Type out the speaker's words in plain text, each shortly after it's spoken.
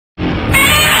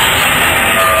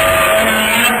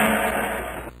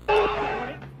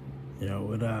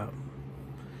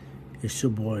It's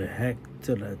your boy Heck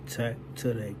to the tech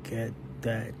to the get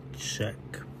that check.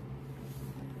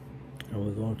 And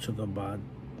we're going to talk about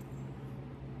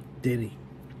Diddy.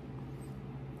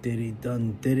 Diddy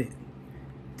done did it.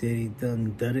 Diddy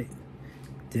done did it.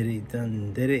 Diddy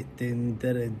done did it. Then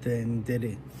did it. Then did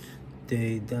it.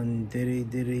 Diddy done did it.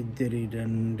 Diddy Diddy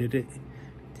done did it.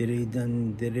 Diddy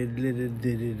done did it.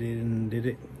 Diddy did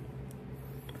it.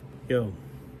 Yo.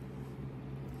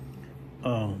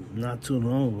 Not too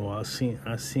long ago, I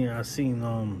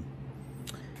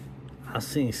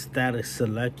seen Static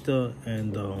Selector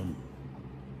and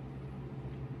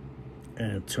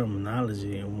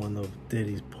Terminology in one of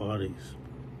Diddy's parties.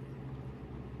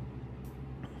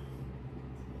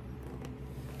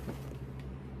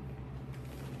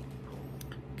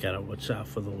 Gotta watch out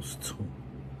for those two.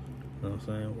 You know what I'm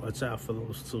saying? Watch out for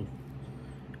those two.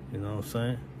 You know what I'm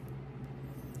saying?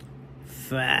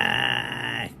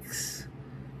 Facts.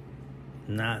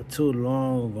 Not too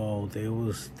long ago, there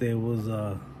was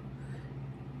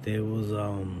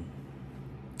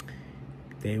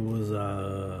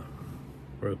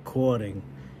recording.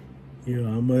 You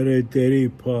know, I'm at a Diddy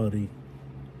party.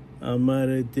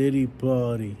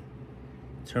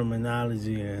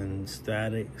 Terminology and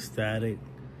static,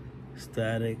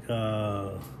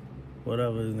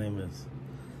 whatever his name is.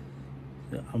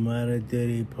 I'm at a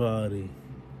Diddy party.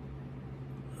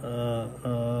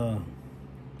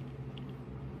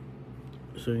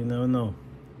 So you never know.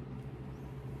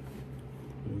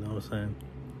 You know what I'm saying?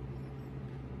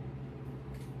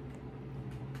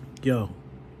 Yo.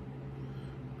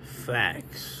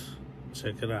 Facts.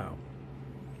 Check it out.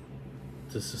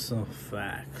 This is some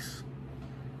facts.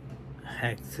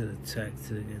 Hack to the tech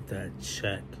to get that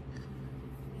check.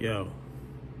 Yo.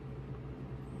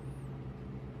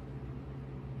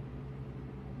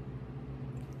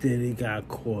 Diddy got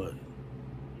caught.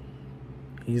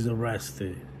 He's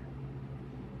arrested.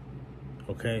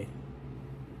 Okay?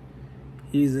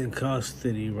 He's in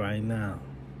custody right now.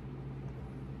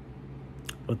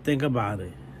 But think about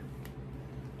it.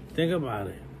 Think about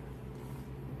it.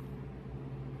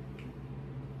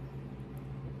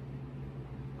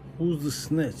 Who's the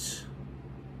snitch?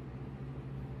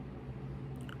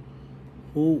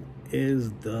 Who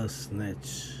is the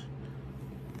snitch?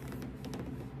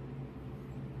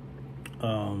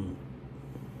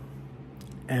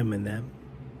 Eminem.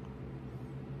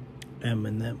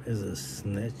 Eminem is a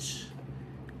snitch.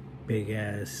 Big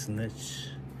ass snitch.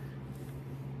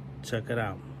 Check it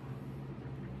out.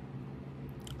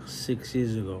 6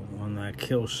 years ago on that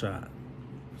Kill Shot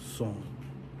song.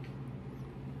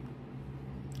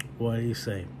 What did he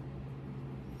say?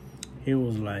 He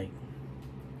was like,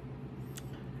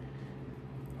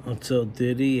 until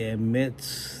Diddy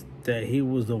admits that he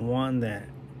was the one that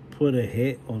put a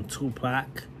hit on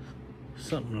Tupac.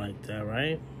 Something like that,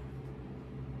 right?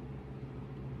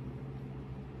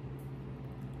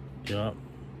 Yup.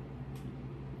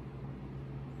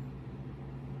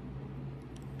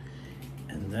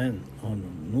 And then on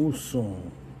a new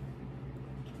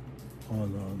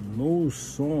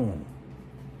song,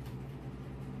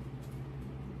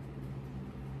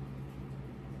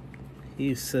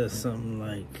 he says something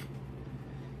like,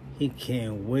 he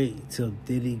can't wait till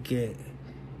Diddy get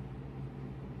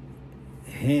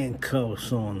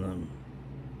handcuffs on him.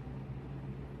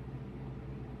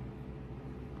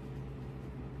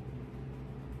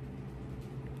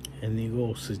 And he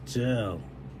goes to jail.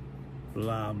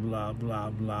 Blah, blah,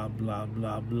 blah, blah, blah,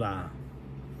 blah, blah.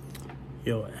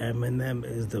 Yo, Eminem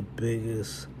is the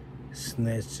biggest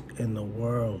snitch in the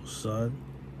world, son.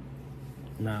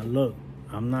 Now, look,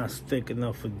 I'm not sticking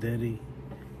up for Diddy,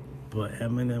 but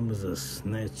Eminem is a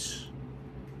snitch.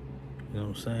 You know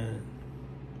what I'm saying?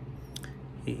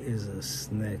 He is a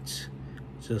snitch,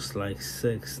 just like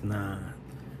 6ix9ine.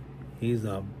 He's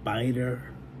a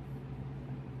biter,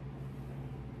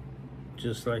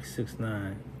 just like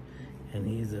 6ix9ine. And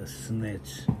he's a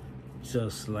snitch,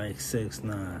 just like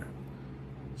 6ix9ine.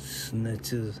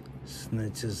 Snitches,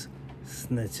 snitches,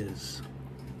 snitches.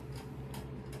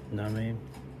 You know what I mean?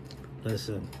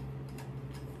 Listen.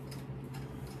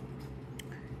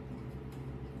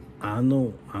 I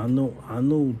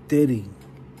knew Diddy.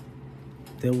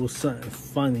 There was something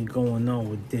funny going on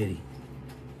with Diddy.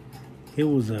 He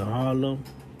was in Harlem,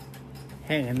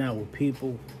 hanging out with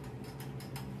people,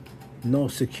 no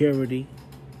security,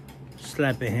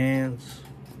 slapping hands,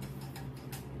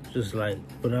 just like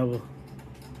whatever. Know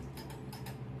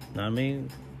what I mean?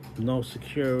 No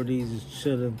security, just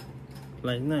chilling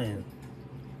like nothing.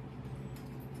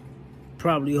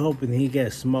 Probably hoping he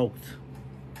get smoked.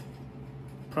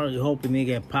 Probably hoping he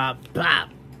get popped.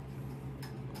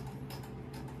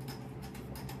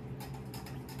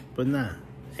 But nah,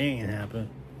 it ain't happen.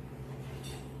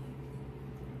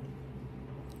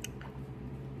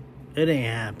 It ain't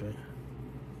happen.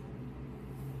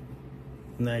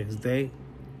 Next day,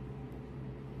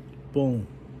 boom.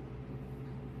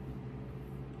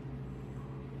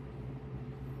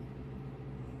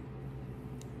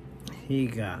 He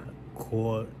got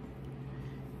caught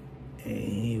and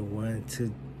he went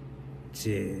to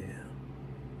jail.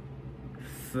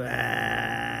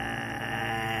 Facts.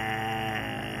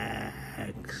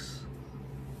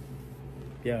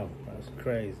 Yo, that's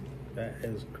crazy. That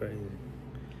is crazy.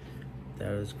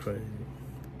 That is crazy.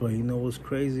 But you know what's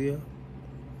crazier?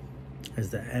 Is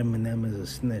that Eminem is a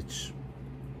snitch.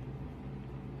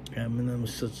 Eminem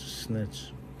is such a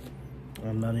snitch.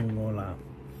 I'm not even gonna lie.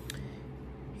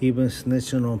 He been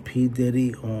snitching on P.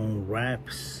 Diddy on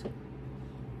raps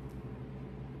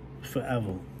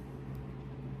forever.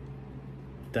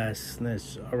 That's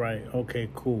snitch. Alright, okay,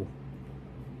 cool.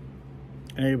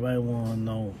 Everybody wanna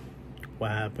know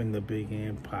what happened to Biggie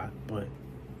and Pac, but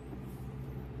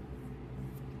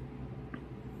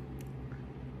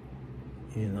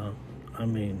you know, I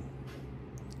mean,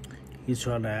 he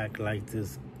tried to act like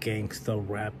this gangster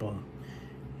rapper.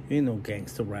 He ain't no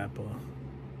gangster rapper.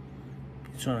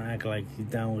 He trying to act like he's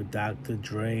down with Dr.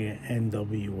 Dre and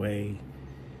NWA.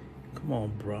 Come on,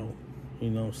 bro. You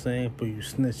know what I'm saying? But you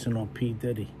snitching on P.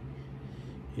 Diddy.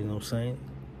 You know what I'm saying?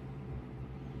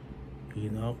 You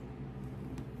know?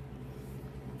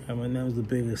 Eminem's the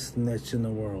biggest snitch in the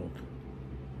world.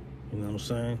 You know what I'm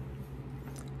saying?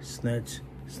 Snitch,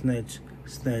 snitch,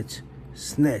 snitch,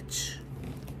 snitch.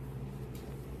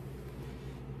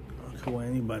 I don't care what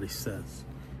anybody says.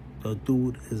 The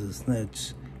dude is a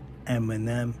snitch.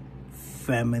 Eminem,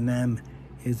 Feminem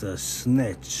is a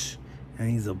snitch. And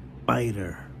he's a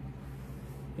biter.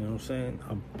 You know what I'm saying?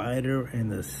 A biter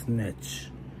and a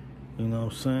snitch. You know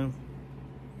what I'm saying?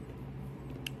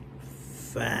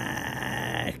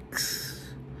 Facts.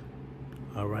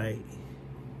 Alright?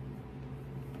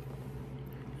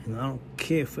 And I don't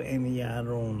care for any of y'all that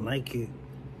don't like it.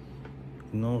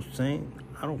 You know what I'm saying?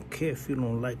 I don't care if you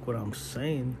don't like what I'm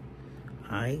saying.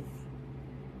 Alright?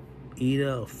 Eat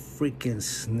a freaking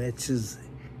snitch's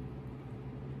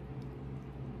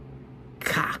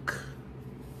cock.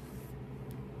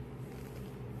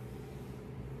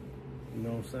 You know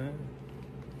what I'm saying?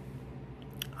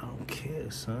 I don't care,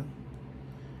 son.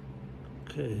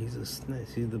 Okay, he's a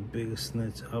snitch. He's the biggest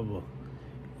snitch ever.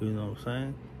 You know what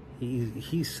I'm saying?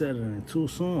 He said it in 2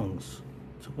 songs.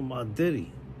 Talking about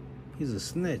Diddy. He's a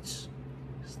snitch.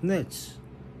 Snitch.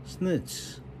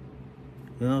 Snitch.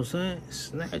 You know what I'm saying?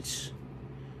 Snitch.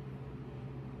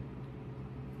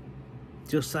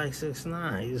 Just like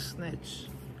 6ix9ine, he's a snitch. You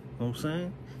know what I'm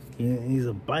saying? He's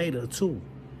a biter too. You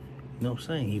know what I'm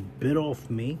saying? He bit off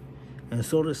me, and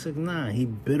so does 6ix9ine. He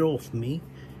bit off me.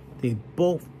 They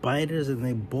both biters and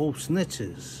they both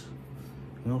snitches.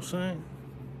 You know what I'm saying?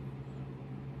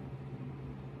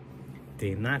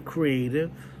 They not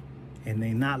creative and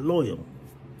they not loyal.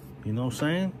 You know what I'm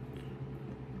saying?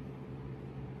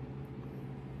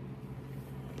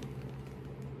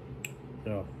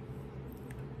 Yo.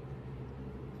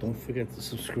 Don't forget to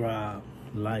subscribe,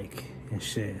 like, and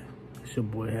share. It's your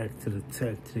boy Hack to the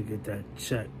Tech to get that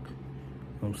check. You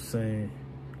know what I'm saying?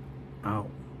 Out.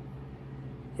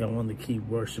 Y'all want to keep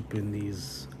worshiping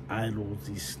these idols,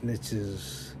 these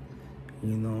snitches.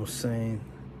 You know what I'm saying?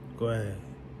 Go ahead.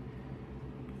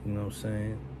 You know what I'm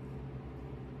saying?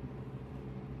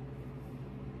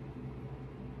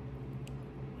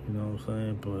 You know what I'm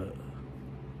saying? But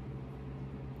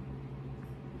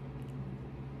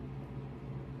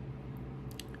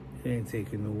it ain't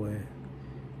taking away.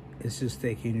 It's just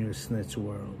taking your snitch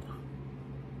world.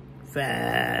 Facts.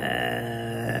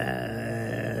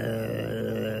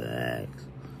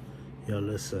 Yo,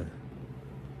 listen.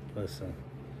 Listen.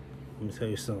 Let me tell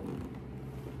you something.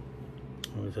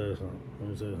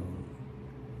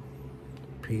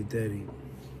 P. Diddy.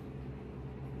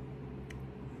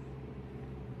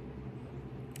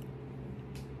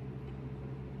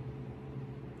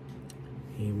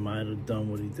 He might have done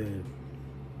what he did.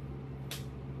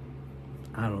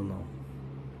 I don't know.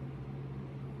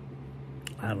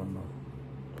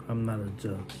 I'm not a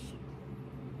judge.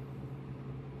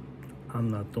 I'm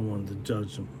not the one to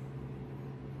judge him.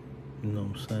 You know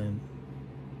what I'm saying?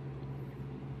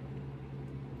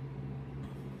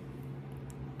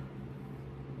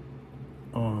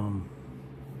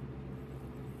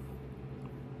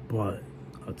 But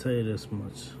I'll tell you this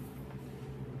much.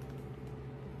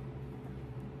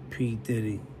 P.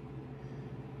 Diddy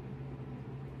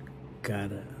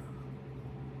got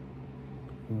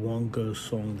one good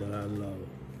song that I love.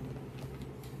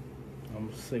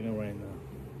 I'm singing right now.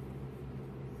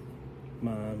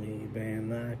 Mommy,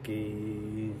 ven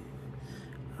aquí.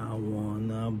 I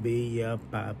wanna be your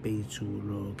papi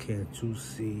chulo, can't you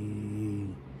see?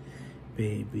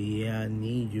 Baby, I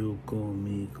need you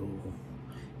conmigo.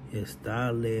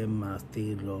 Estarle más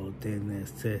tiro, te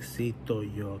necesito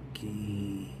yo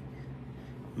aquí.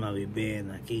 Mami,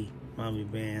 ven aquí. Mami,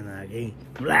 ven aquí.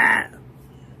 Blah!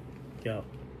 Yo,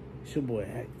 it's your boy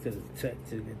Hack to the Tech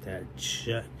to get that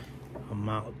check. I'm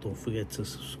out. Don't forget to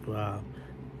subscribe,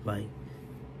 like,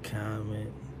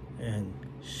 comment, and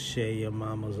share your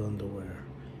mama's underwear.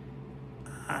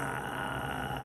 Ah.